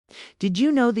Did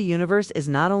you know the universe is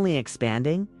not only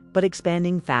expanding, but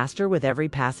expanding faster with every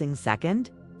passing second?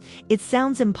 It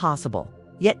sounds impossible,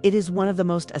 yet it is one of the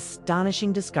most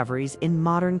astonishing discoveries in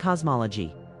modern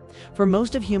cosmology. For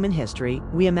most of human history,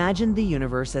 we imagined the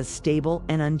universe as stable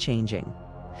and unchanging.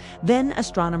 Then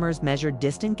astronomers measured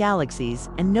distant galaxies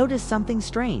and noticed something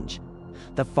strange.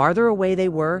 The farther away they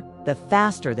were, the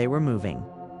faster they were moving.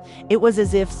 It was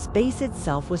as if space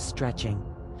itself was stretching.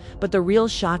 But the real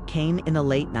shock came in the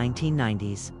late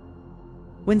 1990s,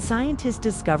 when scientists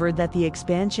discovered that the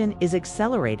expansion is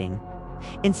accelerating.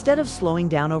 Instead of slowing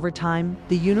down over time,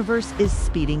 the universe is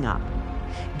speeding up.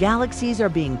 Galaxies are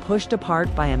being pushed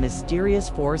apart by a mysterious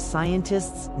force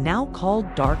scientists now call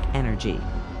dark energy,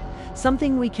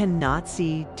 something we cannot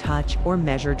see, touch, or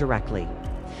measure directly,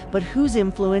 but whose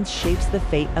influence shapes the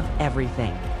fate of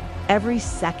everything. Every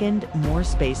second, more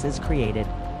space is created.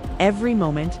 Every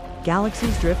moment,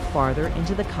 galaxies drift farther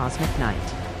into the cosmic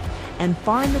night. And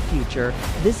far in the future,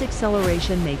 this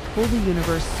acceleration may pull the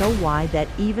universe so wide that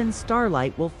even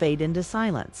starlight will fade into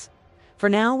silence. For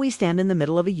now, we stand in the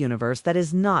middle of a universe that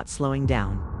is not slowing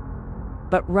down,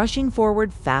 but rushing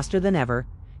forward faster than ever,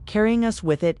 carrying us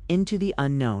with it into the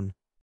unknown.